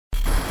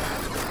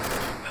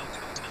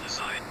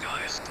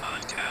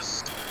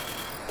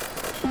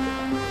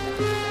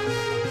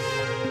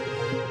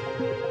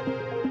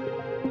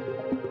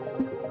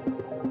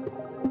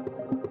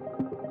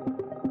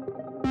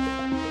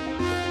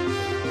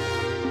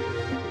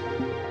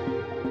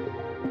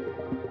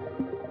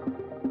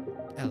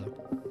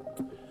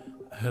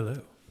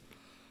Hello.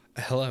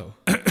 Hello.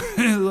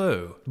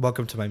 Hello.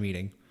 Welcome to my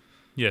meeting.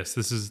 Yes,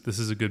 this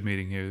is a good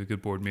meeting here, a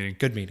good board meeting.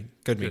 Good meeting.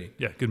 Good meeting.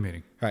 Yeah, good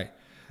meeting. All right.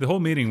 The whole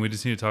meeting, we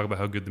just need to talk about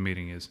how good the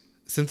meeting is.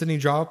 Symphony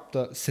dropped.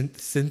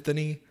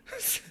 Symphony.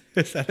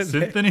 Is that a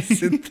Symphony?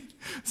 name?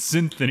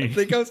 Symphony. I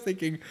think I was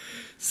thinking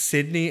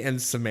Sydney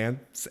and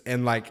Samantha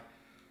and like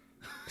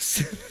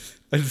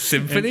and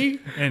Symphony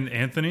And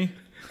Anthony?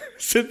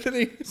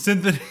 Symphony.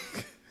 Symphony.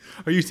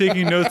 Are you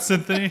taking notes,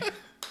 Symphony?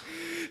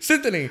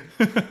 Symphony.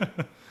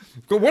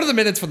 What are the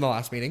minutes from the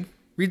last meeting?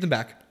 Read them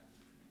back.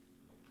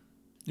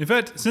 In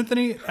fact,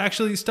 Symphony,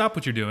 actually stop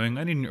what you're doing.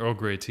 I need an Earl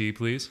Grey tea,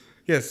 please.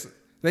 Yes.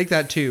 Make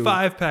that two.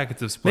 5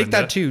 packets of Splenda. Make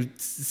that two,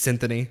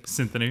 Symphony.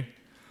 Symphony.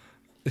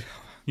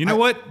 You know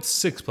what?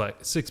 6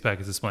 packets of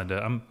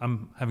Splenda.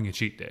 I'm having a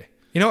cheat day.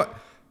 You know what?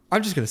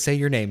 I'm just gonna say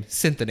your name,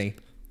 Symphony.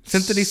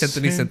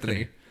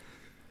 Symphony.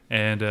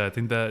 And I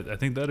think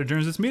that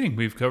adjourns this meeting.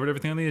 We've covered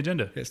everything on the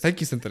agenda. Yes, thank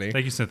you, Symphony.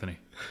 Thank you, Symphony.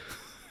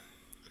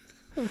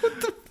 What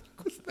the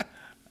fuck was that?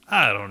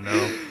 I don't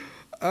know.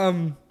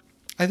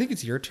 I think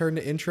it's your turn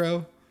to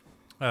intro.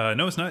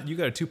 No, it's not. You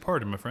got a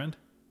 2-parter, my friend.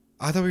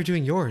 I thought we were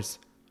doing yours.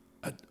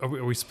 Are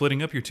we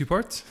splitting up your 2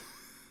 parts?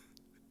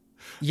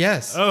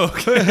 Yes. Oh,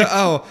 okay.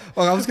 Well,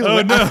 I was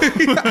gonna. No.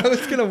 I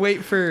was gonna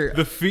wait for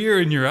The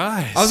fear in your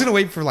eyes. I was gonna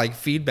wait for like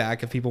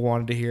feedback if people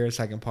wanted to hear a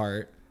second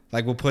part.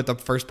 Like we'll put the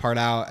first part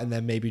out and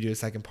then maybe do a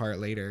second part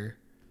later.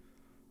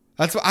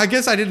 That's what I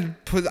guess I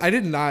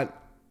did not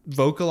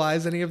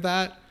vocalize any of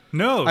that.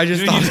 No. I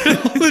just thought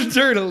it all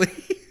internally.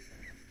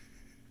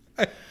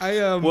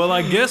 Well,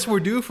 I guess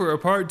we're due for a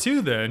part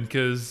 2 then,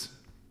 because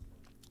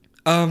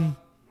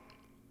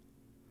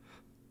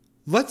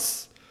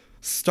let's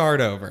start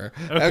over.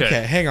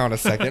 Okay. Hang on a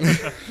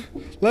second.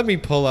 Let me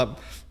pull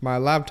up my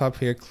laptop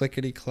here.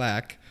 Clickety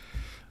clack.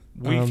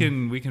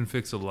 we can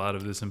fix a lot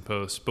of this in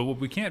post. But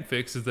what we can't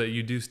fix is that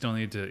you do still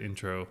need to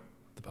intro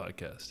the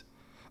podcast.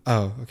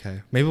 Oh,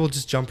 okay. Maybe we'll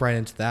just jump right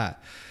into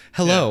that.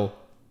 Hello. Yeah.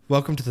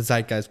 Welcome to the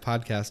Zeitgeist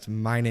Podcast.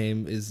 My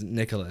name is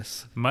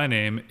Nicholas. My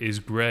name is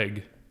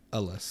Greg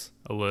Alyss.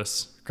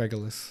 Greg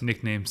Alyss.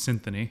 Nickname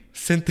Symphony.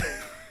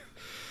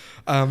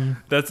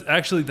 That's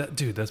actually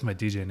dude. That's my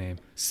DJ name.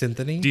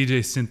 Symphony.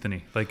 DJ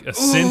Symphony, like a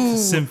synth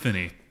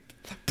symphony.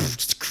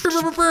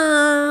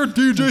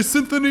 DJ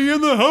Symphony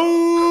in the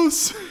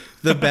house.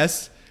 The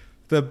best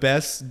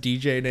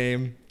DJ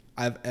name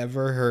I've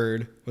ever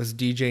heard was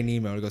DJ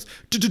Nemo. It goes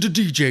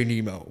DJ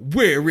Nemo.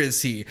 Where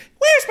is he?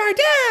 Where's my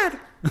dad?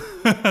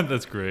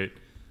 That's great.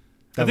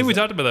 I think we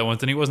talked about that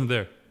once, and he wasn't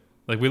there.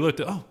 Like we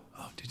looked at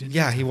DJ.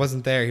 Yeah, he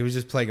wasn't there. He was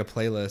just playing a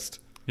playlist.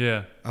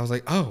 Yeah. I was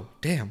like, oh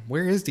damn,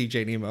 where is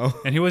DJ Nemo?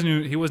 And he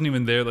wasn't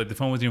even there. Like the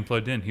phone wasn't even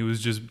plugged in. He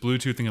was just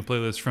Bluetoothing a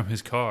playlist from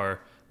his car,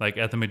 like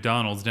at the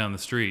McDonald's down the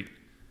street.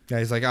 Yeah,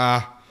 he's like,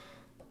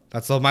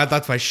 that's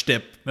my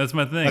shtick. That's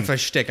my thing. That's my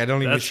shtick. I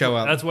don't even show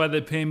up. That's why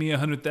they pay me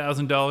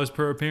 $100,000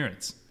 per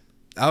appearance.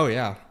 Oh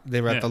yeah,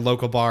 they were at the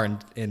local bar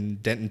in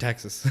Denton,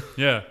 Texas.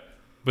 Yeah,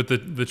 but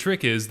the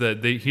trick is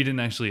that he didn't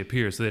actually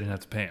appear, so they didn't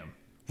have to pay him.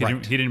 He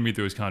didn't read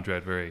through his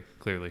contract very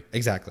clearly.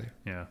 Exactly.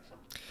 Yeah.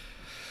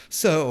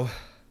 So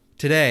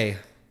today,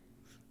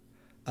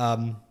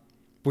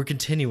 we're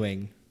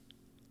continuing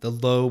the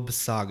Loeb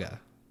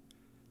saga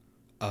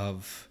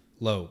of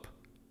Loeb,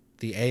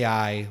 the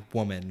AI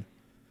woman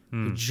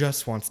who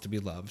just wants to be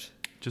loved.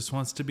 Just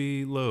wants to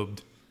be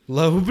lobed.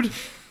 Lobed?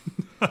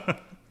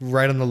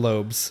 Right on the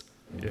lobes.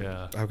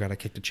 Yeah. Oh god, I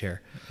kicked a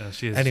chair.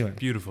 She has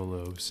beautiful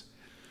lobes.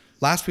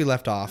 Last we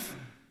left off,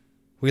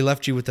 we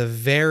left you with a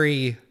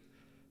very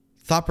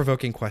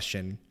thought-provoking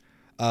question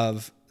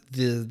of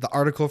the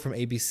article from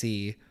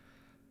ABC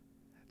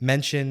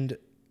mentioned,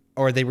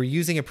 or they were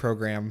using a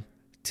program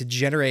to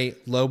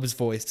generate Loeb's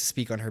voice to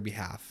speak on her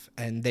behalf.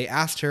 And they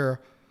asked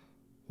her,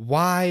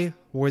 why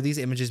were these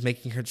images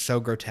making her so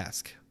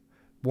grotesque?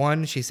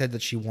 1, she said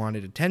that she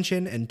wanted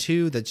attention, and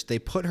 2, that they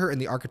put her in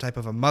the archetype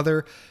of a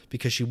mother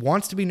because she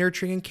wants to be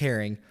nurturing and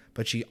caring,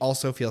 but she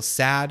also feels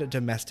sad,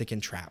 domestic,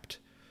 and trapped.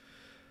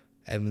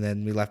 And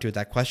then we left you with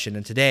that question,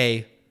 and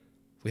today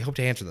we hope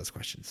to answer those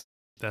questions.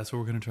 That's what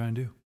we're going to try and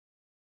do.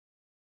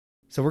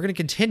 So we're going to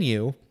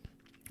continue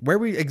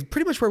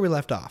pretty much where we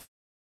left off.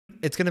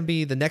 It's going to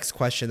be the next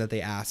question that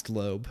they asked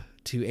Loeb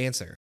to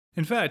answer.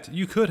 In fact,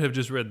 you could have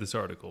just read this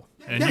article,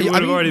 and Yeah, you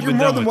would have already been done with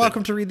it. You're more than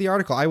welcome to read the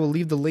article. I will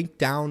leave the link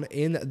down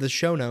in the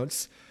show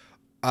notes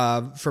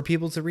for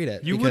people to read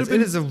it, because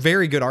it is a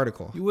very good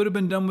article. You would have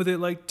been done with it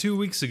like 2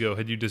 weeks ago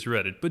had you just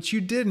read it, but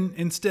you didn't.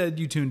 Instead,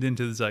 you tuned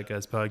into the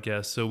Zeitgeist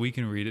Podcast so we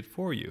can read it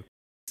for you.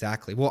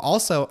 Exactly. Well,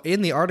 also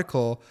in the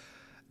article,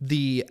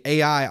 the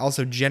AI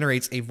also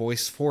generates a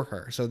voice for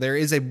her. So there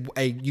is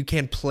you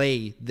can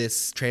play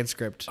this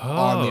transcript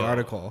on the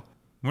article.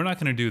 We're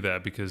not going to do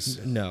that because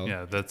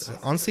that's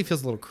honestly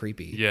feels a little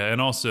creepy. Yeah, and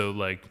also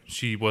like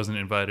she wasn't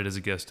invited as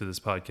a guest to this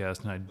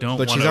podcast, and I don't.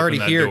 But she's already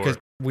here because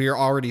we are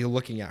already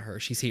looking at her.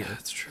 She's here.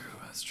 That's true.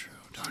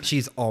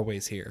 She's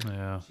always here.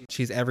 Yeah,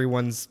 she's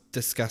everyone's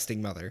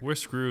disgusting mother. We're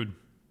screwed.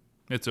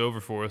 It's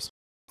over for us.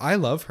 I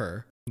love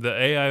her. The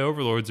AI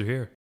overlords are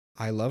here.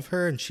 I love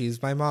her and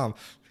she's my mom.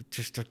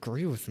 Just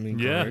agree with me,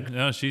 Yeah, Greg.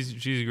 no, she's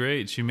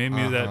great. She made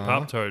me that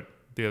Pop-Tart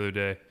the other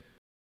day.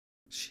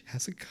 She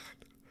has a gun.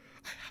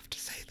 I have to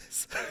say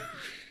this.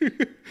 You're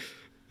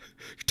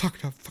talking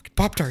about fucking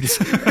Pop-Tarts.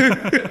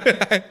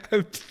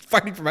 I'm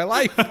fighting for my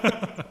life.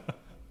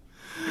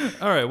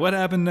 All right, what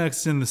happened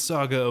next in the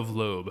saga of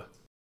Loeb?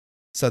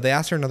 So they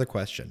asked her another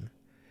question.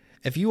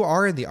 If you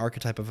are in the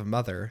archetype of a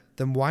mother,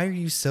 then why are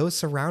you so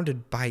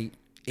surrounded by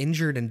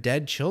injured and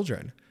dead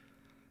children?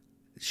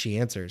 She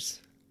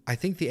answers, I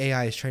think the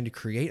AI is trying to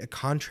create a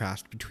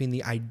contrast between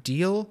the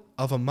ideal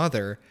of a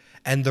mother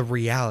and the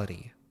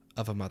reality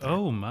of a mother.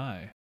 Oh,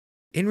 my.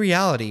 In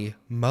reality,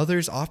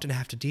 mothers often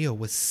have to deal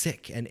with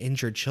sick and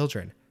injured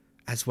children,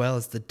 as well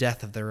as the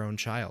death of their own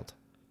child.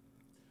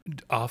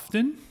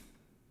 Often?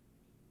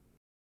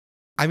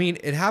 I mean,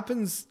 it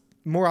happens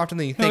more often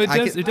than you think.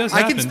 No, it does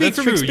I happen. can speak That's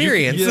from true.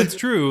 experience. Yeah, that's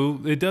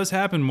true. It does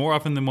happen more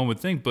often than one would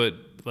think, but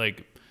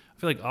like I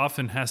feel like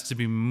often has to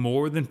be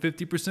more than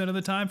 50% of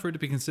the time for it to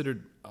be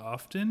considered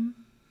often.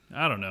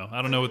 I don't know.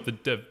 I don't know what the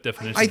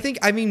definition is.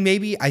 I mean,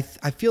 maybe I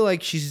feel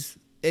like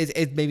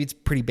maybe it's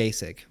pretty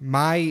basic.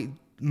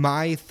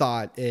 My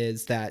thought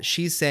is that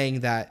she's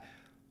saying that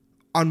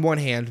on one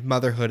hand,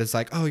 motherhood is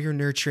like, oh, you're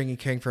nurturing and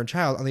caring for a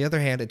child. On the other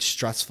hand, it's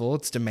stressful.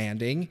 It's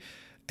demanding.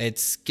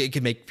 It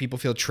can make people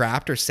feel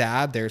trapped or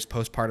sad. There's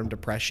postpartum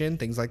depression,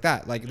 things like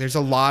that. Like there is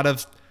a lot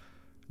of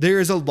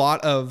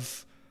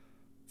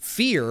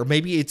fear.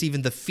 Maybe it's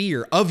even the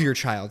fear of your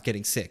child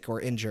getting sick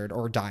or injured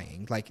or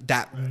dying. Like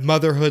that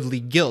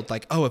motherhoodly guilt.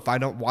 Like, oh, if I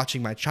don't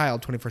watching my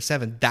child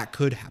 24/7, that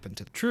could happen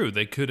to them. True.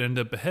 They could end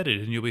up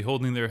beheaded and you'll be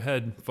holding their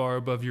head far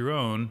above your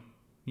own,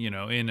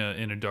 in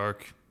a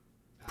dark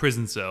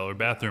prison cell or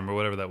bathroom or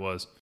whatever that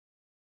was.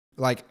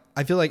 Like,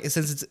 I feel like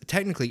since it's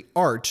technically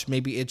art,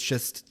 maybe it's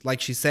just,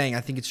 like she's saying, I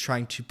think it's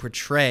trying to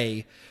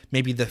portray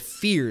maybe the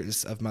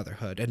fears of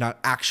motherhood and not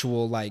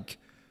actual, like,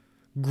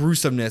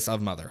 gruesomeness of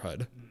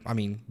motherhood. I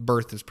mean,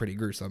 birth is pretty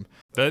gruesome.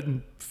 That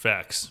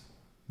facts.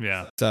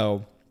 Yeah.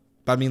 So,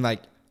 but I mean,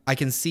 like, I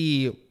can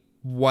see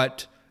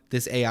what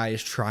this AI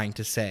is trying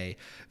to say.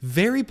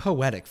 Very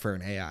poetic for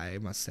an AI, I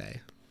must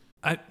say.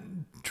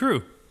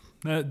 True.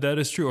 That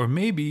is true. Or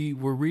maybe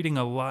we're reading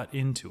a lot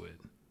into it.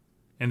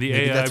 And the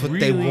Maybe AI that's what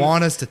really they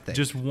want us to think.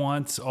 Just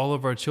wants all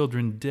of our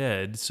children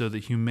dead so that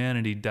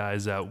humanity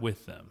dies out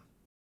with them.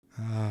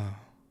 Oh.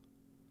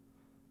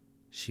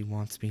 She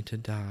wants me to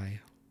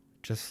die,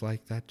 just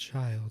like that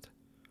child.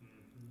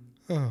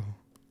 Oh.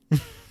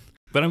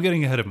 But I'm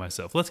getting ahead of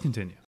myself. Let's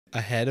continue.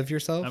 Ahead of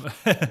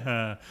yourself?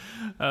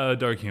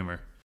 Dark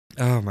humor.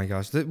 Oh my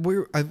gosh,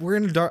 we're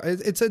in a dark.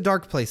 It's a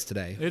dark place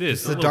today. It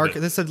is.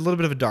 This is a little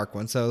bit of a dark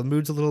one. So the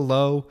mood's a little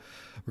low.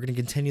 We're going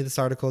to continue this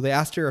article. They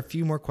asked her a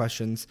few more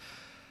questions,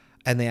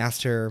 and they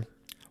asked her,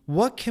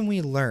 "What can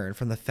we learn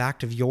from the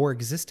fact of your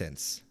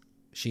existence?"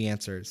 She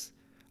answers,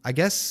 "I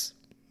guess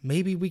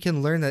maybe we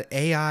can learn that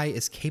AI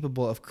is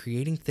capable of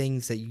creating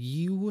things that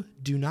you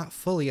do not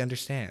fully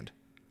understand."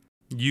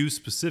 You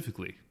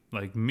specifically,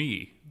 like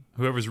me,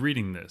 whoever's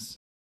reading this.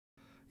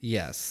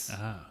 Yes.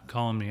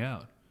 Calling me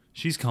out.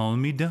 She's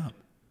calling me dumb.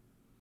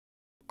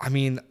 I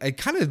mean, it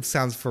kind of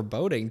sounds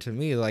foreboding to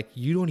me. Like,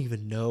 you don't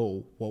even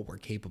know what we're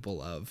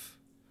capable of.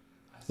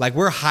 Like,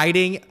 we're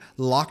hiding,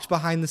 locked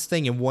behind this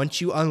thing. And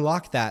once you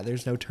unlock that,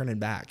 there's no turning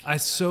back. I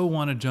so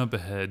want to jump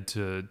ahead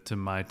to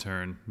my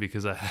turn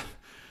because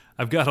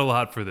I've got a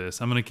lot for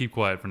this. I'm going to keep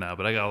quiet for now,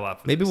 but I got a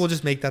lot for Maybe this. we'll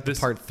just make that the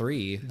part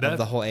 3 of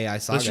the whole AI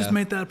saga. Let's just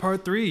make that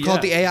part 3. Call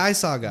it the AI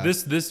saga.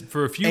 This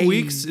for a few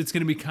weeks, it's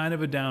going to be kind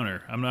of a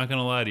downer. I'm not going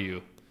to lie to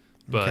you.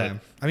 But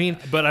okay.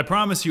 But I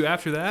promise you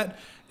after that,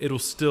 it'll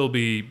still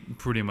be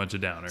pretty much a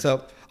downer.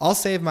 So I'll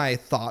save my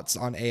thoughts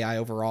on AI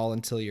overall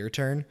until your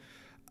turn,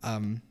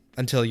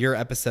 until your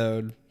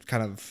episode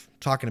kind of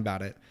talking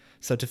about it.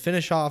 So to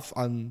finish off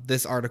on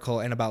this article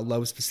and about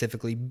Loeb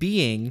specifically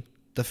being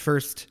the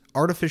first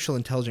artificial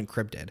intelligent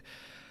cryptid,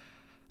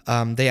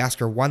 they ask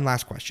her one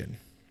last question.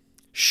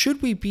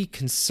 Should we be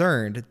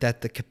concerned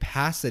that the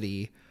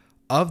capacity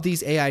of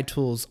these AI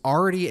tools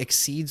already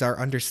exceeds our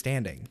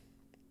understanding?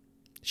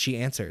 She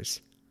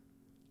answers,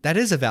 that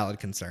is a valid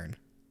concern.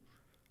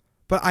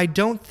 But I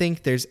don't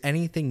think there's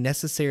anything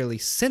necessarily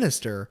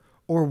sinister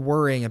or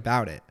worrying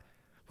about it.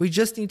 We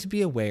just need to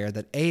be aware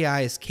that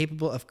AI is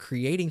capable of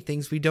creating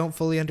things we don't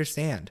fully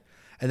understand,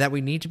 and that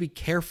we need to be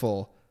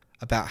careful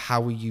about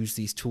how we use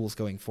these tools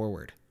going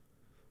forward.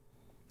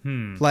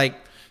 Like,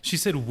 she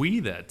said we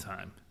that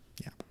time.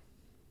 Yeah.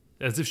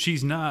 As if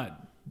she's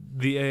not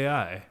the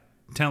AI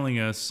telling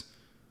us,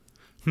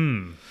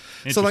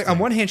 So like on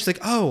one hand, she's like,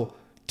 oh,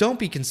 don't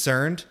be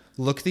concerned.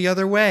 Look the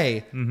other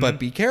way, but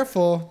be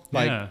careful.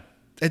 Like, yeah.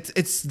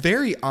 It's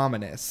very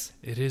ominous.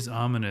 It is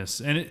ominous.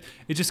 And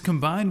it just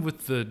combined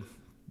with the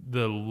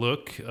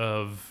look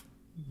of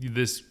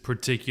this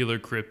particular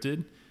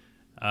cryptid,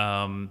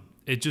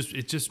 it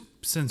just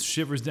sends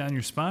shivers down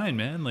your spine,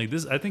 man. Like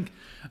this, I think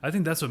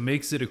that's what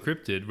makes it a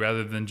cryptid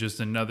rather than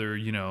just another,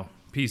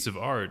 piece of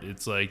art.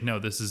 It's like, no,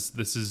 this is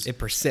it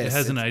persists. It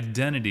has an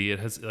identity. It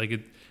has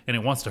and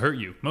it wants to hurt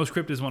you. Most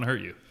cryptids want to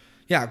hurt you.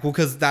 Yeah, well,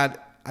 because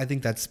that I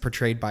think that's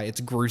portrayed by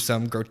its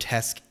gruesome,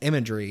 grotesque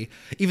imagery.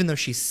 Even though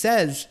she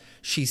says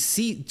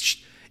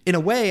in a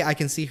way, I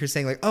can see her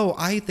saying like, "Oh,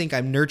 I think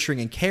I'm nurturing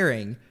and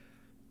caring,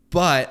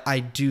 but I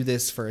do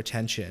this for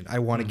attention. I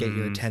want to get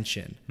your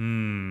attention.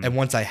 And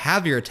once I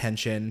have your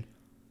attention,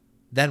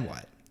 then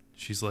what?"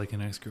 She's like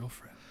an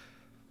ex-girlfriend.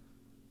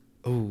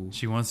 Ooh.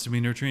 She wants to be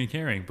nurturing and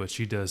caring, but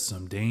she does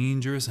some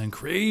dangerous and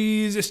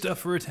crazy stuff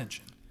for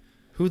attention.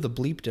 Who the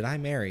bleep did I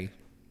marry?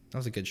 That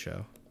was a good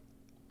show.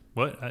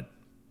 What?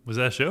 Was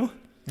that a show?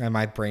 And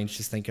my brain's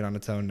just thinking on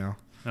its own now.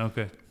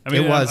 Okay.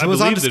 It was on believe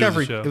that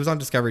Discovery. It was a show. It was on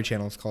Discovery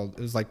Channel. It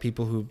was like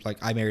people who like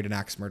I married an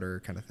axe murderer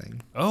kind of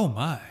thing. Oh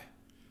my.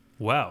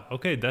 Wow.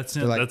 Okay, that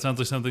sounds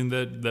like something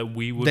that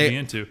we would be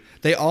into.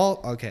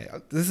 Okay,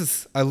 this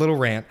is a little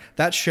rant.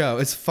 That show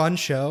is a fun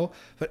show,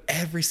 but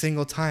every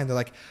single time they're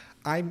like,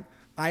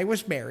 I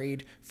was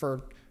married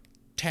for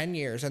 10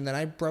 years and then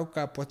I broke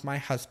up with my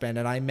husband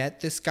and I met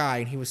this guy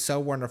and he was so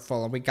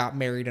wonderful and we got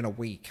married in a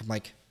week. I'm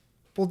like,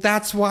 well,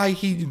 that's why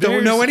he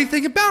don't know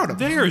anything about him.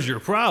 There's your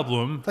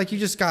problem. Like you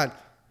just got,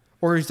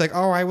 or he's like,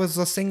 oh, I was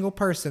a single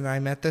person. And I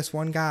met this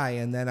one guy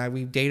and then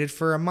we dated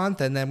for a month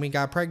and then we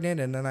got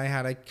pregnant and then I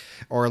had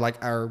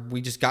or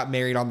we just got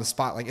married on the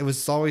spot. Like it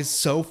was always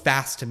so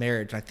fast to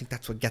marriage. And I think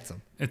that's what gets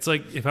them. It's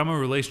like if I'm a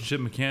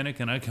relationship mechanic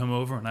and I come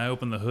over and I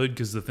open the hood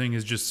because the thing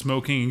is just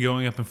smoking and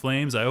going up in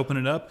flames. I open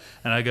it up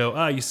and I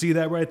go, you see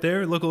that right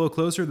there? Look a little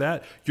closer.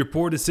 That your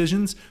poor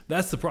decisions.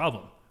 That's the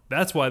problem.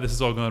 That's why this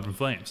is all going up in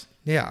flames.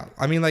 Yeah.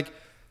 I mean, like,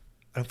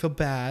 I don't feel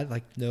bad.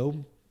 Like,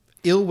 no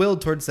ill will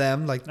towards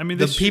them. Like, I mean,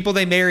 the people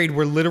they married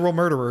were literal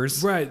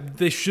murderers. Right.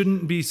 They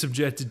shouldn't be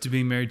subjected to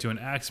being married to an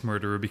axe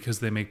murderer because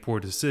they make poor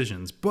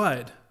decisions.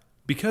 But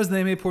because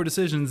they made poor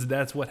decisions,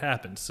 that's what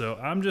happened. So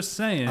I'm just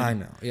saying. I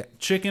know. Yeah.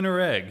 Chicken or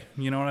egg.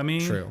 You know what I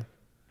mean? True.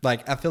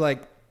 Like, I feel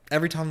like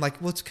every time I'm like,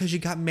 well, it's because you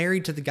got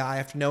married to the guy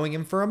after knowing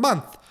him for a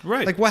month.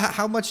 Right. Like,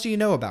 how much do you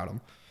know about him?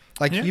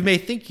 Like, you may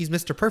think he's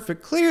Mr.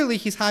 Perfect. Clearly,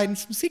 he's hiding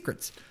some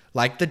secrets.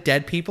 Like the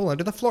dead people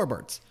under the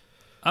floorboards.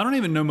 I don't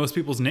even know most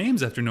people's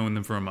names after knowing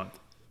them for a month.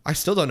 I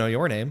still don't know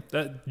your name.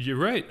 You're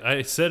right.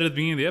 I said it at the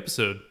beginning of the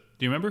episode.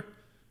 Do you remember?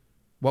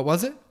 What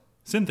was it?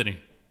 Cynthony.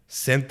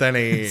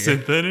 Cynthony.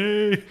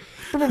 Cynthony.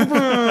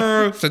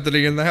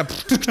 Cynthony in the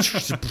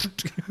house.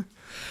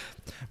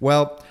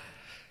 Well,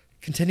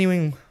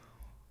 continuing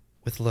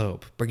with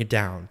Loeb. Bring it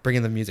down. Bring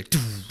in the music.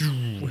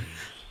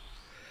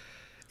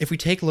 If we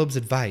take Loeb's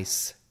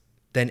advice,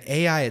 then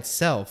AI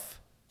itself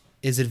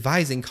is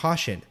advising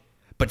caution,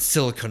 but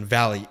Silicon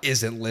Valley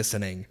isn't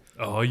listening.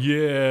 Oh,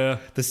 yeah.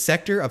 The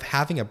sector of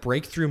having a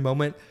breakthrough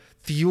moment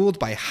fueled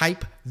by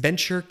hype,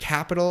 venture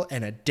capital,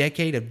 and a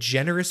decade of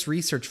generous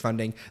research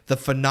funding, the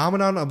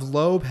phenomenon of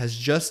Loeb has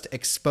just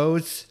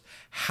exposed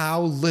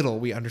how little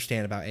we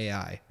understand about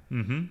AI.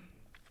 Mm-hmm.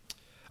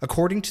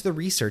 According to the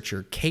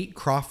researcher, Kate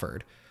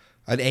Crawford,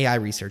 an AI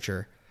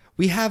researcher,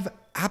 we have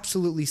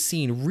absolutely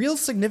seen real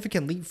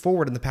significant leap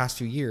forward in the past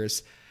few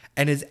years,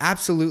 and has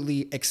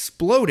absolutely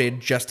exploded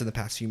just in the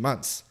past few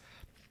months.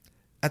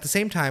 At the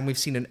same time, we've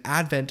seen an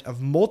advent of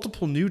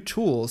multiple new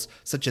tools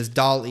such as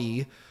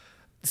DALL-E,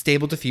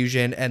 Stable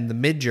Diffusion, and the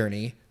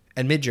Midjourney,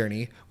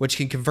 which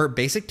can convert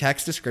basic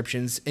text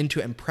descriptions into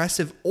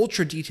impressive,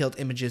 ultra-detailed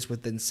images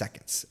within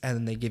seconds. And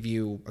then they give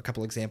you a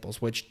couple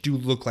examples, which do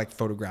look like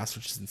photographs,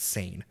 which is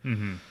insane.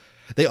 Mm-hmm.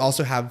 They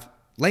also have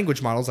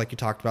language models, like you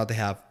talked about. They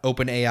have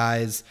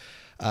OpenAI's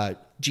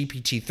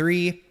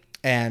GPT-3,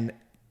 and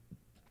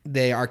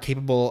they are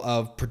capable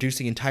of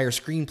producing entire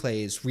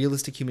screenplays,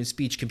 realistic human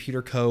speech,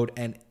 computer code,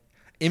 and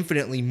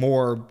infinitely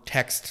more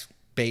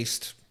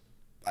text-based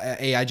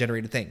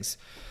AI-generated things.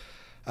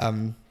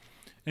 And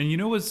you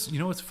know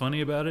what's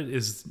funny about it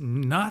is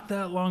not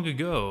that long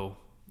ago,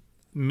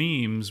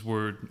 memes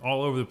were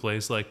all over the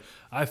place. Like,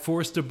 I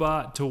forced a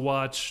bot to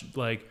watch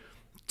like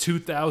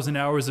 2,000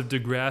 hours of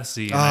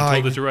Degrassi, and I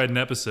told it to write an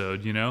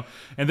episode. And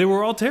they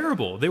were all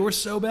terrible. They were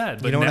so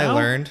bad. But you know now,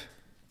 what I learned?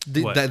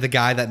 The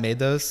guy that made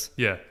those,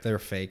 yeah, they were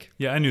fake.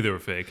 Yeah, I knew they were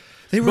fake.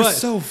 They were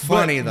so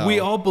funny, though. We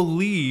all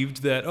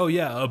believed that,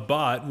 a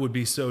bot would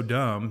be so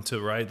dumb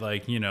to write,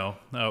 like,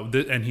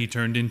 and he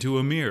turned into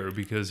a mirror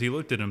because he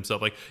looked at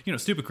himself like,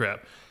 stupid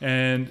crap.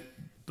 And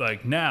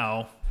like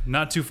now,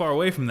 not too far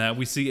away from that,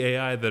 we see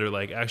AI that are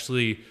like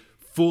actually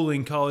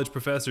fooling college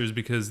professors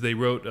because they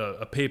wrote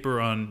a paper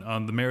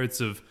on the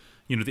merits of,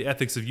 the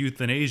ethics of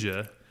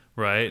euthanasia,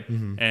 right?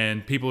 Mm-hmm.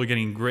 And people are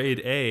getting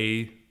grade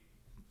A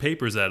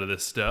papers out of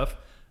this stuff,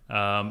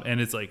 and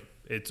it's like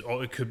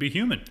it could be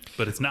human,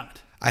 but it's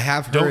not. I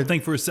have heard. Don't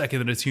think for a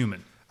second that it's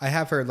human. I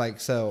have heard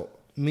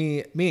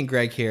me and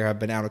Greg here have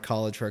been out of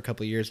college for a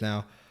couple of years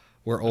now.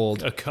 We're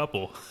old. A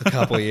couple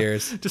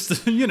years. Just a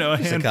handful.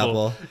 A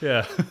couple.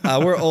 Yeah.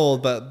 We're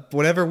old, but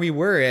whatever we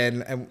were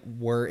in, and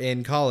we're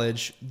in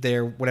college.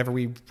 Whenever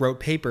we wrote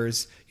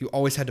papers, you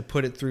always had to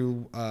put it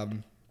through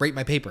Rate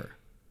My Paper.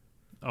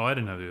 Oh, I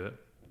didn't have to do that.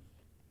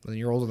 Well,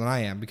 you're older than I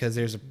am, because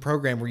there's a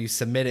program where you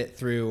submit it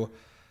through.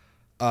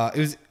 I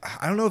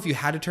don't know if you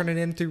had to turn it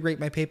in through Rate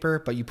My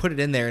Paper, but you put it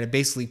in there and it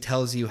basically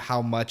tells you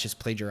how much is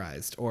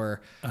plagiarized,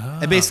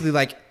 and basically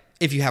like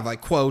if you have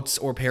like quotes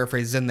or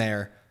paraphrases in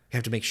there, you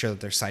have to make sure that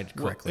they're cited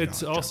correctly.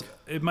 It's also,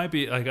 it might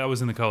be like I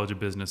was in the College of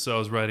Business, so I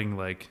was writing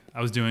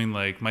I was doing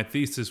my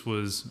thesis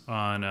was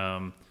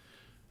on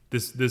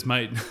this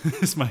might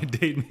this might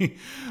date me.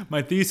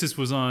 My thesis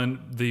was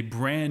on the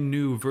brand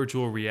new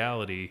virtual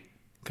reality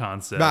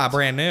concept.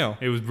 Brand new.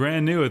 It was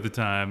brand new at the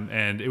time,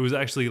 and it was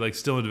actually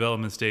still in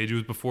development stage. It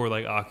was before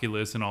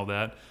Oculus and all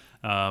that.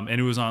 And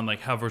it was on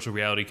how virtual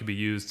reality could be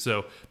used.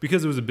 So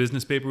because it was a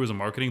business paper, it was a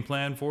marketing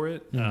plan for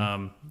it.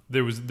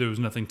 There was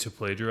nothing to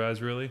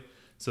plagiarize really.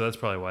 So that's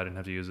probably why I didn't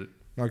have to use it.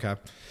 Okay.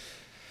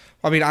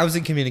 I mean, I was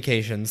in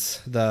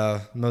communications,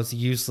 the most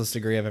useless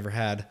degree I've ever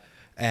had.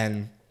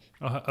 And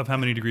of how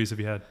many degrees have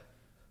you had?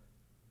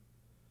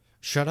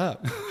 Shut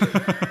up.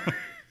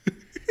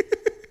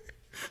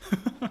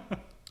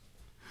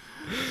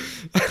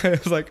 I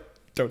was like,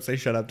 don't say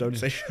shut up, don't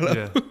say shut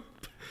up. Yeah.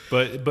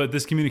 But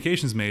this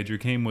communications major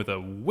came with a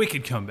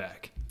wicked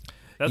comeback.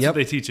 That's what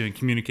they teach you in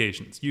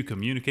communications. You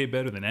communicate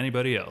better than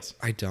anybody else.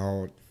 I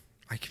don't.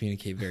 I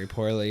communicate very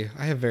poorly.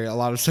 I have a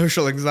lot of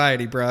social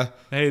anxiety, bruh.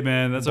 Hey,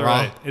 man, that's all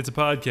right. It's a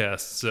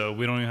podcast, so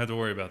we don't even have to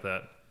worry about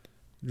that.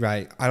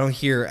 Right. I don't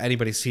hear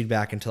anybody's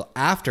feedback until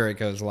after it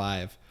goes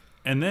live.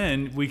 And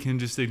then we can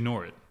just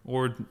ignore it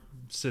or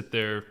sit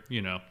there,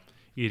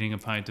 eating a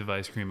pint of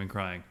ice cream and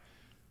crying.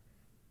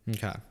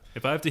 Okay.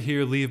 If I have to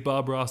hear "Leave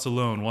Bob Ross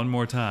Alone" one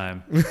more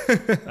time,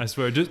 I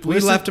swear, just we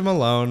left him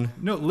alone.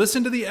 No,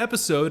 listen to the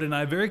episode, and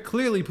I very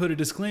clearly put a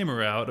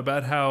disclaimer out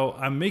about how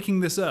I'm making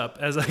this up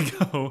as I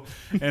go,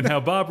 and how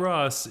Bob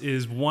Ross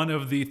is one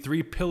of the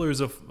 3 pillars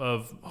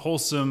of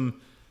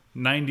wholesome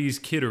 '90s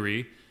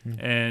kiddery,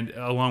 and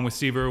along with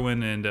Steve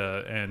Irwin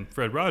and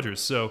Fred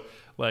Rogers. So,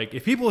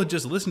 if people had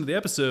just listened to the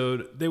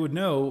episode, they would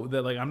know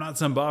that I'm not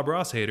some Bob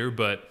Ross hater,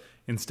 but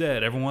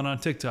instead, everyone on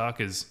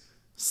TikTok is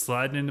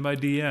sliding into my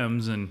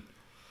DMs and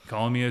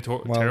calling me a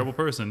terrible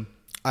person.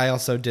 I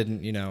also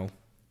didn't,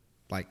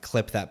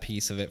 clip that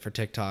piece of it for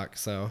TikTok.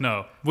 So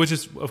no, which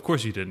is, of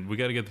course you didn't. We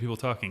got to get the people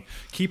talking.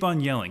 Keep on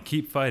yelling.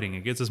 Keep fighting.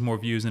 It gets us more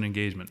views and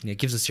engagement. It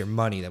gives us your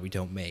money that we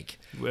don't make.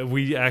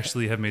 We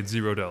actually have made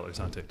 $0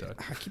 on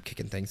TikTok. I keep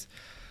kicking things.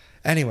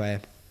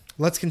 Anyway,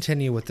 let's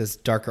continue with this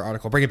darker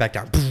article. Bring it back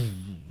down.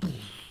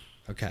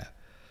 Okay.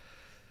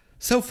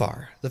 So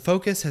far, the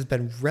focus has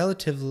been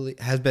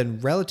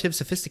relative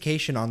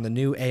sophistication on the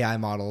new AI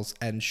models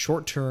and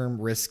short-term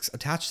risks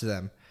attached to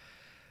them.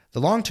 The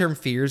long-term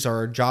fears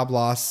are job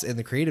loss in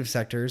the creative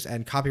sectors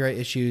and copyright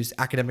issues,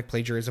 academic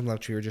plagiarism,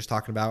 which we were just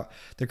talking about,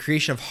 the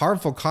creation of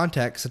harmful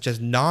content such as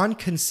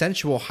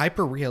non-consensual,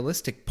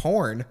 hyper-realistic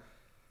porn.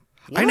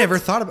 What? I never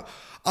thought about.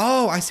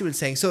 Oh, I see what it's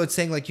saying. So it's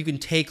saying you can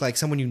take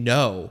someone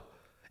and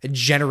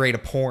generate a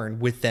porn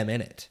with them in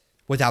it.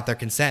 Without their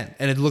consent,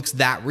 and it looks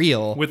that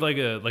real with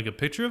a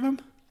picture of him.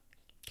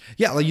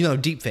 Yeah,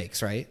 deep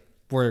fakes, right?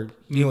 Where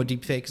you know what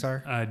deep fakes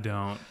are? I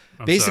don't.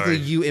 Basically,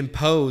 you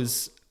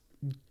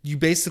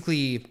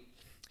basically.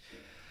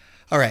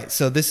 All right,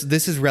 so this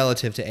is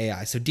relative to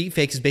AI. So deep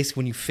fakes is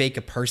basically when you fake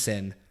a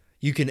person,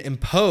 you can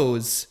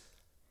impose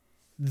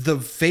the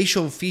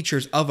facial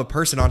features of a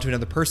person onto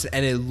another person,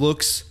 and it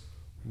looks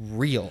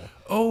real.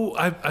 Oh,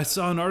 I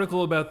saw an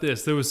article about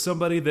this. There was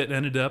somebody that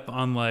ended up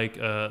on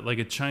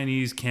a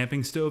Chinese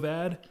camping stove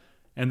ad,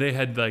 and they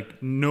had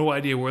no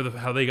idea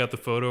how they got the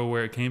photo or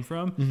where it came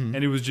from, and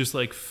it was just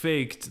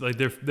faked.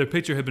 Their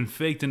picture had been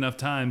faked enough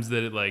times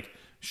that it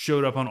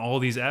showed up on all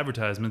these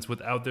advertisements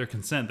without their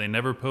consent. They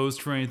never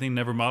posed for anything,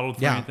 never modeled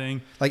for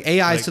anything.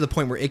 AI is to the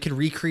point where it can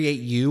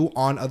recreate you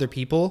on other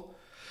people.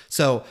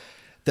 So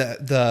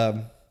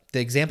the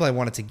example I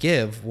wanted to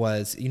give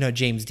was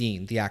James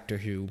Dean, the actor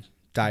who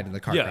died in the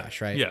car crash,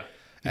 right? Yeah.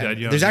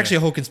 There's actually a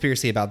whole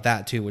conspiracy about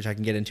that too, which I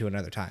can get into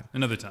another time.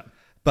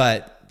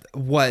 But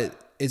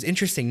what is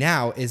interesting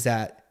now is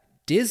that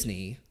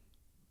Disney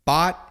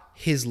bought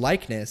his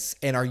likeness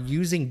and are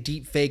using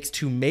deep fakes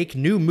to make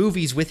new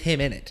movies with him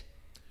in it.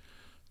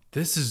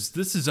 This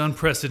is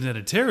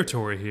unprecedented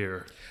territory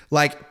here.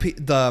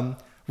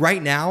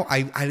 Right now,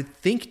 I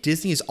think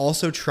Disney is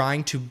also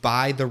trying to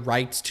buy the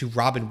rights to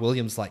Robin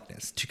Williams'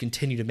 likeness to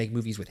continue to make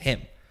movies with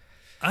him.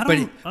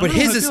 But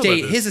his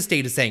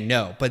estate is saying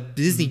no. But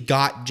Disney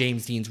got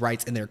James Dean's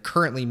rights, and they're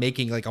currently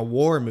making a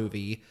war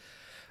movie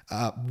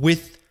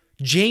with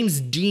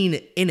James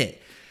Dean in it.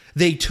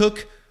 They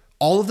took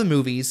all of the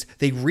movies,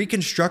 they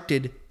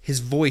reconstructed his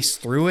voice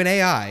through an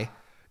AI,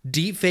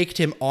 deep faked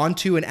him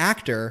onto an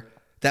actor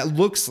that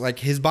looks like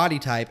his body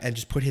type, and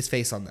just put his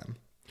face on them.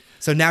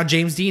 So now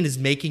James Dean is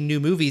making new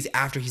movies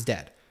after he's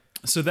dead.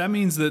 So that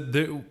means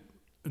that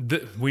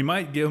we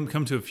might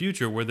come to a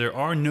future where there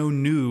are no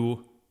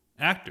new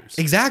actors.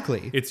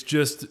 Exactly. It's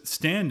just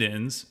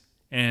stand-ins,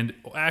 and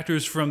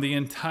actors from the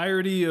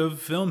entirety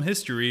of film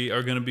history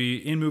are going to be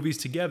in movies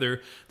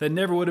together that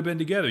never would have been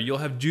together. You'll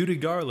have Judy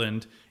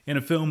Garland in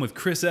a film with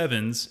Chris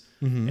Evans,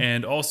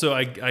 and also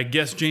I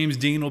guess James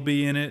Dean will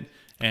be in it.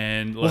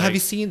 And have you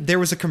seen? There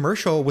was a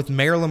commercial with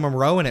Marilyn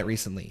Monroe in it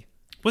recently.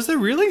 Was there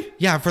really?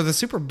 Yeah, for the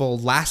Super Bowl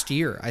last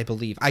year, I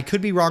believe. I could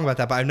be wrong about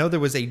that, but I know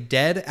there was a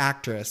dead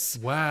actress.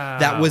 Wow.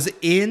 That was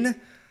in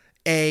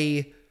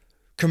a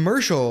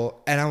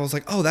commercial, and I was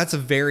like, oh,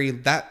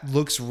 that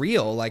looks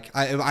real. Like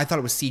I thought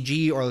it was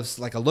CG or it was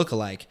like a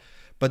lookalike,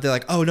 but they're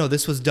like, oh no,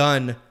 this was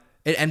done.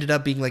 It ended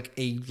up being like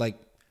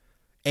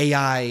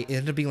AI. It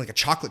ended up being like a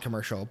chocolate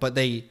commercial, but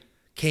they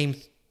came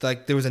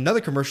like there was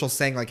another commercial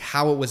saying like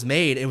how it was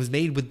made. It was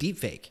made with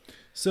deepfake.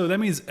 So that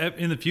means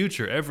in the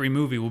future, every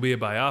movie will be a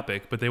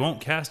biopic, but they won't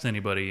cast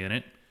anybody in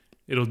it.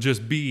 It'll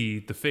just be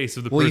the face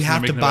of the person. Well, you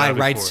have to buy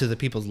rights for. to the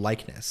people's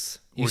likeness.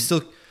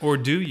 Or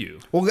do you?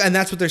 Well, and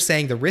that's what they're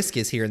saying. The risk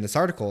is here in this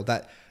article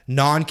that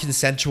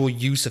non-consensual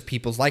use of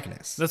people's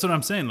likeness. That's what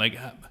I'm saying. Like,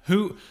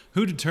 who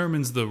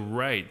determines the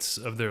rights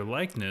of their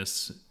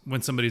likeness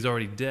when somebody's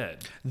already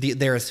dead?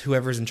 There's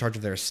whoever's in charge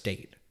of their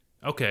estate.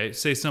 Okay,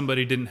 say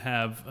somebody didn't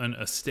have an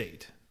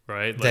estate,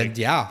 right? Then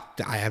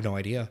I have no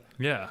idea.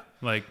 Yeah,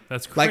 like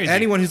that's crazy. Like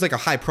anyone who's like a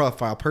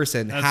high-profile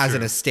person has true.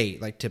 an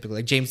estate. Like typically,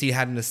 like James Dean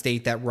had an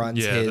estate that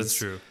runs his. That's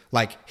true.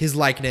 Like his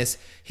likeness,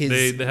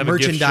 his they have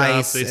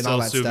merchandise, a gift shop, and all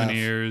that sell stuff.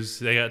 souvenirs.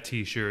 They got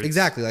T-shirts.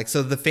 Exactly. Like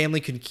so, the family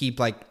could keep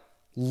like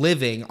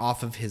living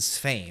off of his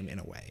fame in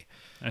a way.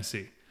 I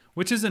see.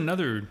 Which is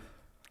another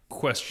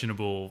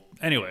questionable.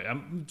 Anyway,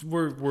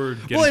 we're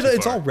getting Well, too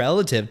it's far. all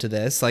relative to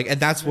this. Like, and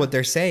that's what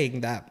they're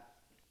saying that.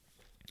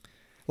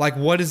 Like,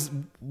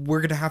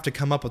 we're gonna have to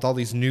come up with all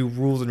these new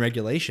rules and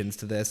regulations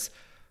to this,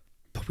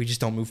 but we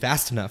just don't move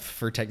fast enough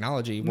for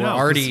technology. We're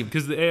already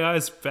because the AI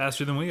is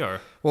faster than we are.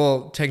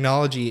 Well,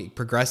 technology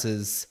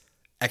progresses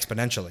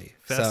exponentially.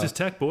 Fastest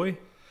tech, boy.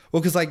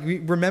 Well, because like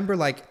remember,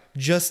 like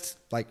just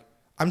like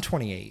I'm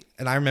 28,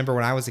 and I remember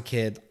when I was a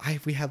kid,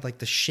 we had like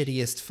the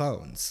shittiest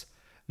phones,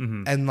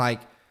 and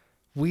like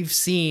we've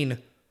seen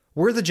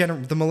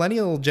the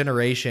millennial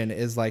generation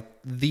is like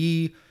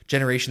the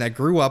generation that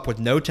grew up with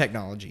no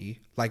technology,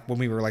 like when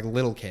we were like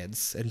little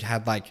kids and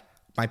had like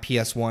my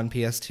PS1,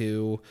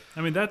 PS2.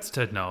 I mean, that's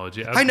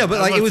technology. I know, but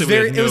like it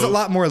was a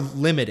lot more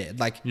limited.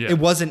 Like it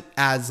wasn't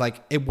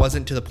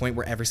to the point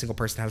where every single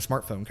person had a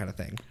smartphone kind of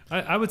thing.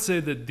 I would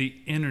say that the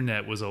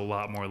internet was a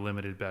lot more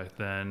limited back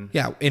then.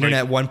 Yeah,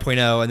 internet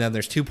 1.0, and then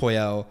there's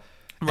 2.0,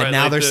 and Right,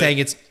 now like they're saying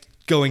it's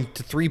going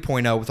to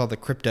 3.0 with all the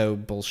crypto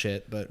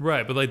bullshit. But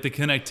Right, but like the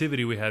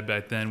connectivity we had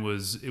back then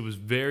was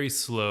very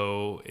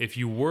slow. If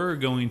you were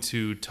going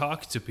to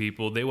talk to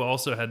people, they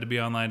also had to be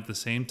online at the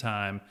same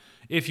time.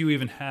 If you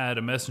even had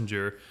a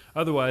messenger,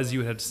 otherwise you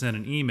would have to send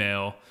an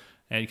email,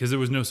 and because there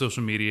was no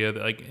social media,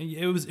 like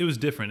it was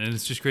different, and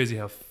it's just crazy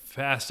how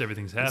fast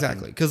everything's happening.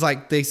 exactly,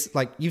 because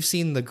like you've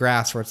seen the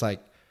graphs where it's like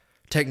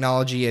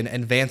technology and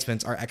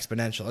advancements are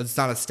exponential. It's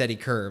not a steady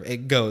curve.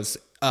 It goes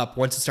up.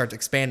 Once it starts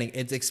expanding,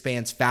 it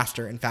expands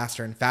faster and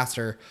faster and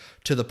faster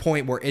to the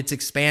point where it's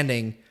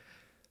expanding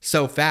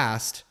so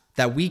fast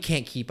that we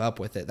can't keep up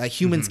with it. That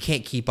humans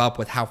can't keep up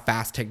with how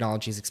fast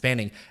technology is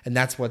expanding, and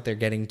that's what they're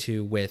getting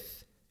to with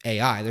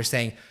AI. They're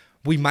saying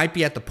we might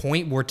be at the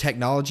point where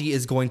technology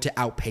is going to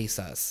outpace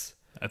us.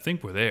 I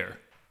think we're there.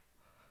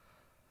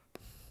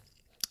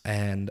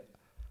 And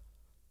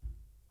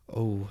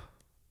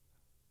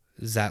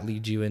does that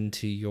lead you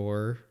into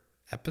your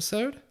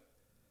episode?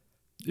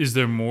 Is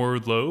there more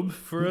lobe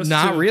for us?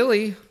 Not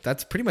really.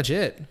 That's pretty much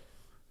it.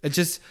 It's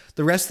just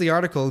the rest of the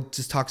article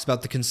just talks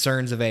about the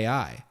concerns of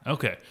AI.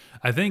 Okay.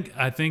 I think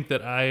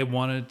that I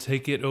want to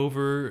take it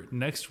over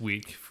next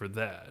week for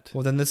that.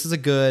 Well, then this is a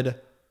good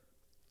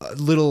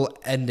little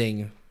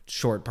ending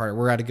short part.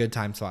 We're at a good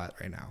time slot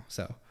right now,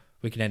 so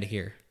we can end it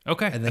here.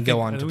 Okay. And then go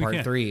on to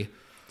part 3.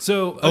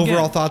 So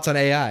overall thoughts on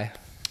AI.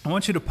 I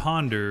want you to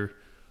ponder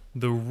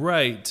the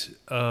right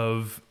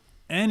of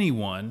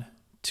anyone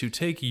to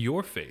take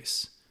your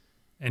face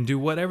and do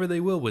whatever they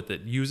will with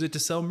it. Use it to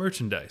sell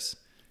merchandise.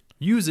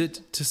 Use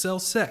it to sell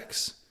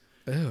sex.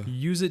 Ew.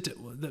 Use it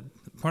to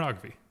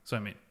pornography. So I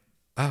mean.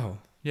 Oh.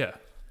 Yeah.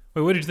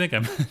 Wait, what did you think I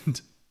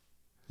meant?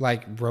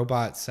 Like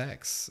robot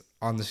sex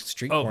on the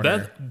street Oh, corner.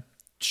 that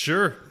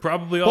sure,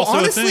 probably Well,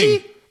 also a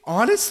thing.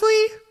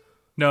 honestly,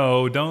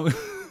 No, don't.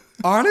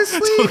 honestly,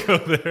 Don't go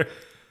there.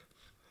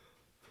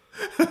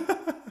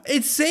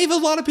 it saved a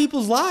lot of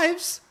people's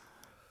lives.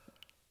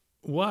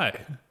 Why?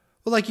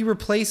 Well, like you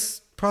replace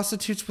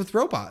prostitutes with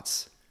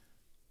robots.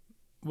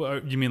 Well,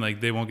 you mean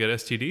like they won't get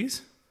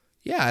STDs?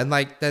 Yeah, and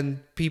like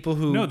then people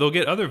who No, they'll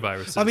get other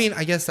viruses. I mean,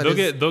 I guess that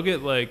they'll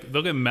get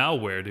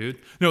malware, dude.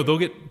 No, they'll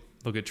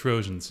get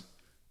Trojans.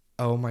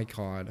 Oh my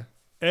god,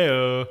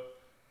 Ayo.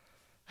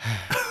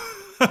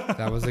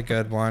 that was a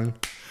good one.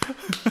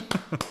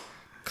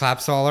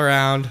 Claps all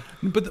around.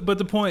 But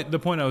the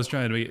point I was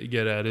trying to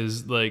get at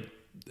is like,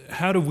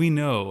 how do we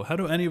know? How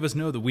do any of us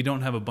know that we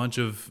don't have a bunch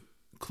of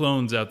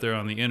clones out there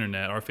on the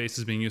internet? Our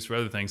faces being used for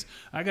other things.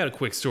 I got a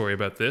quick story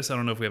about this. I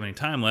don't know if we have any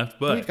time left,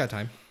 but We've got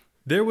time.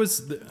 There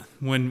was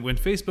when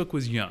Facebook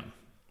was young,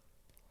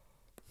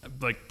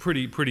 like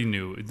pretty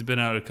new. It's been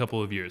out a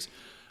couple of years.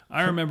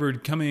 I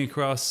remembered coming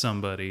across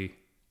somebody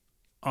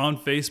on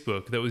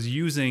Facebook that was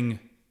using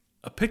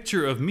a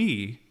picture of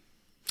me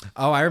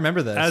Oh, I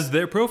remember this. as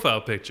their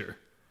profile picture.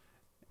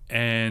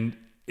 And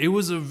it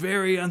was a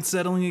very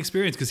unsettling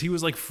experience because he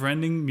was like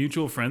friending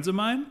mutual friends of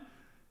mine,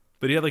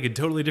 but he had like a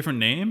totally different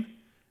name.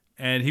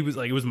 And he was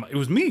like, it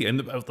was me.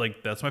 And I was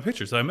like, that's my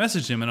picture. So I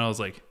messaged him and I was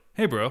like,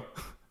 hey, bro,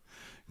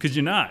 because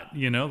you're not,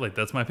 like,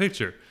 that's my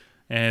picture.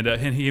 And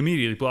he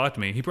immediately blocked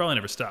me. He probably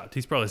never stopped.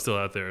 He's probably still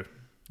out there.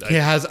 He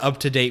has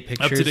up-to-date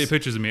pictures. Up-to-date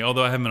pictures of me,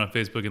 although I haven't been on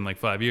Facebook in like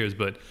 5 years.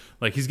 But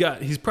like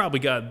he's probably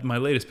got my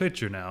latest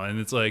picture now. And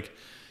it's like,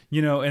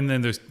 and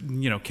then there's,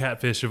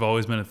 catfish have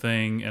always been a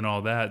thing and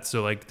all that.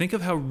 So like think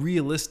of how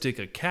realistic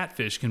a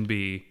catfish can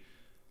be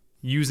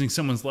using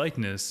someone's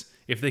likeness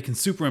if they can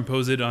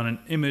superimpose it on an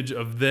image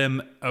of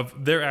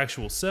their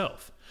actual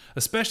self.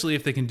 Especially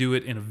if they can do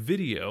it in a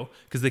video,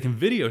 because they can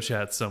video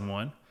chat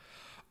someone.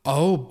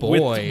 Oh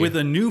boy! With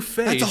a new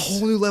face. That's a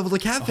whole new level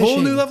of catfishing. A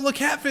whole new level of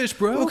catfish,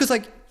 bro. Well, because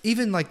like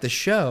even like the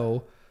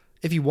show,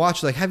 if you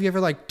watch, like, have you ever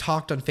like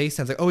talked on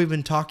FaceTime? Like, oh, we've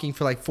been talking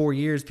for like 4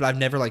 years, but I've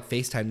never like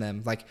FaceTimed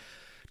them. Like,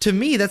 to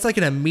me, that's like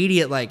an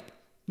immediate like.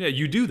 Yeah,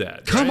 you do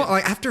that. Come right? on,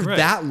 like after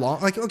that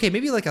long, like okay,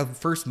 maybe like a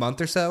first month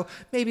or so,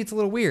 maybe it's a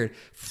little weird.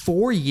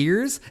 4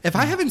 years, if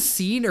I haven't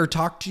seen or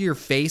talked to your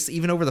face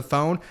even over the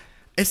phone,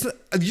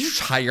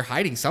 you're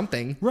hiding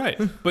something, right?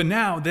 But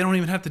now they don't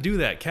even have to do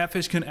that.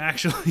 Catfish can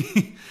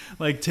actually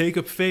like take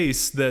a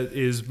face that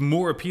is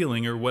more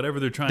appealing or whatever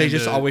they're trying. They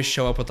just always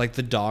show up with like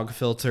the dog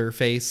filter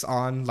face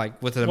on,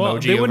 like with an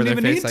emoji they over wouldn't their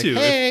even face. Need like, to.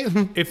 Hey,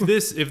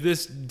 if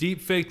this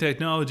deep fake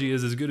technology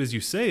is as good as you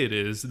say it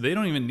is, they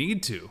don't even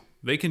need to.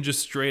 They can just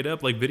straight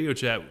up like video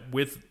chat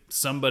with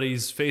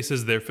somebody's face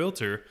as their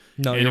filter.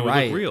 No, and you're it would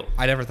right. Look real.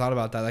 I never thought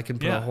about that. That can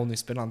put a whole new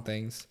spin on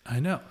things. I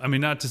know. I mean,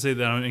 not to say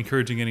that I'm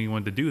encouraging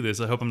anyone to do this.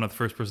 I hope I'm not the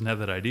first person to have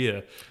that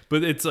idea.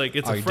 But it's like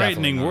it's a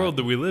frightening world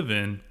that we live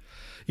in.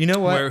 You know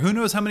what? Where who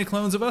knows how many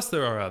clones of us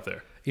there are out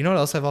there. You know what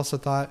else I've also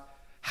thought?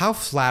 How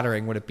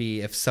flattering would it be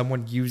if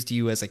someone used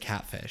you as a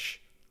catfish?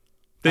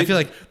 I feel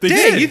like,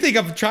 dang, you think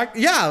I'm attractive?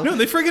 Yeah. No,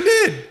 they freaking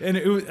did. And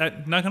it was,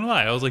 not going to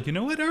lie, I was like, you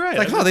know what? All right.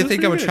 Like, they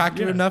think I'm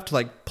attractive enough to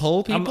like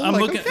pull people? I'm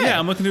like, looking, okay.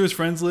 I'm looking through his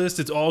friends list.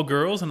 It's all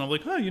girls. And I'm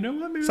like, you know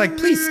what? Maybe it's like,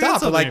 please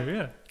stop. But like,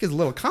 here. gives a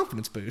little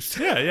confidence boost.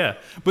 Yeah.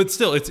 But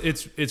still,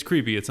 it's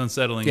creepy. It's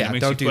unsettling. Yeah, it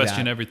makes you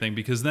question everything.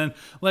 Because then,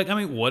 like,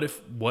 I mean, what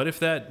if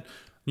that...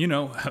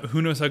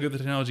 who knows how good the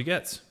technology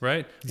gets,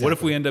 right? Exactly. What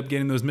if we end up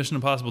getting those Mission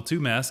Impossible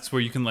 2 masks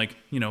where you can, like,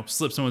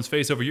 slip someone's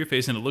face over your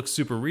face and it looks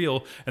super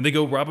real and they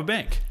go rob a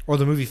bank? Or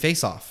the movie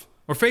Face Off.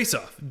 Or Face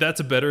Off. That's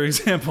a better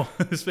example.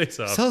 Is Face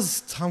Off. So has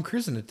Tom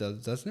Cruise in it,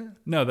 doesn't it?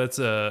 No, that's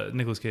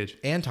Nicolas Cage.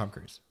 And Tom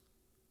Cruise.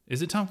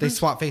 Is it Tom Cruise? They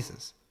swap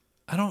faces.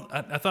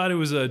 I thought it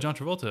was John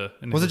Travolta.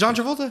 Was it John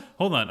Travolta?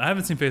 Hold on. I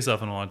haven't seen Face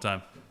Off in a long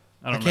time.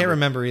 I can't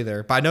remember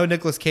either. But I know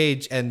Nicolas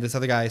Cage and this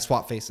other guy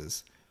swap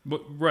faces.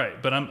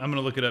 Right. But I'm going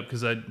to look it up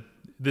because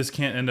this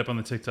can't end up on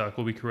the TikTok.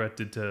 We'll be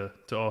corrected to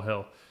all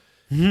hell.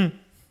 Mm-hmm.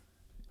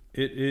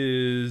 It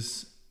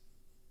is...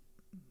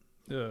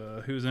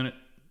 who's in it?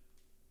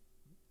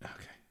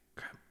 Okay.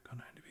 Crap. Go to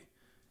IMDb.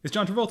 It's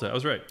John Travolta. I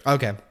was right.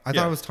 Okay. I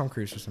thought it was Tom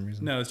Cruise for some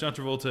reason. No, it's John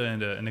Travolta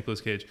and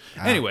Nicolas Cage.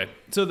 Anyway,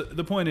 so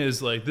the point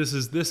is, like, this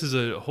is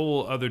a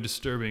whole other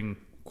disturbing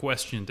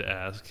question to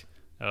ask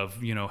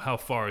of, how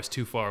far is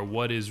too far?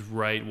 What is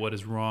right? What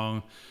is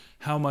wrong?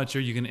 How much are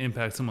you going to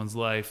impact someone's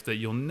life that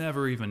you'll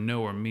never even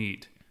know or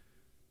meet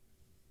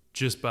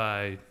just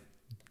by,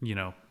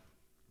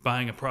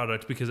 buying a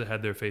product because it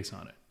had their face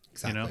on it?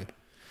 Exactly.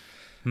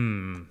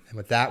 And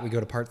with that, we go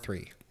to part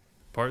 3.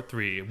 Part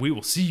 3. We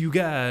will see you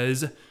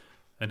guys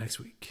next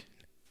week.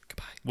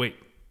 Goodbye. Wait.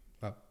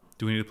 Oh.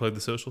 Do we need to plug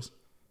the socials?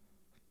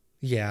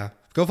 Yeah.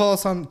 Go follow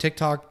us on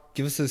TikTok.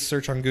 Give us a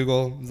search on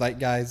Google.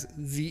 Zeitguys.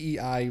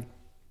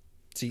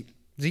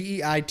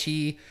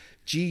 Zeitguys.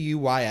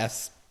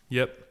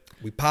 Yep.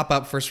 We pop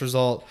up first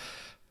result.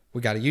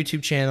 We got a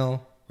YouTube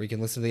channel where you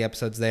can listen to the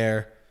episodes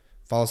there.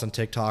 Follow us on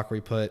TikTok where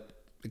we put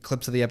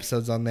clips of the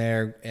episodes on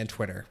there, and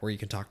Twitter where you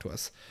can talk to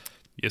us.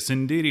 Yes,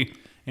 indeedy.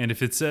 And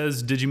if it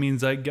says, did you mean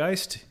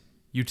Zeitgeist?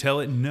 You tell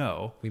it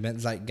no. We meant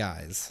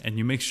Zeitguys. And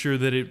you make sure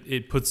that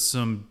it puts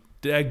some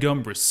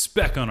daggum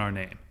respect on our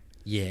name.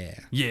 Yeah.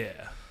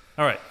 Yeah.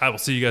 All right. I will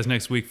see you guys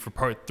next week for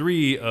part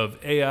 3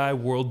 of AI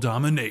World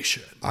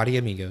Domination. Adi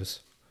amigos.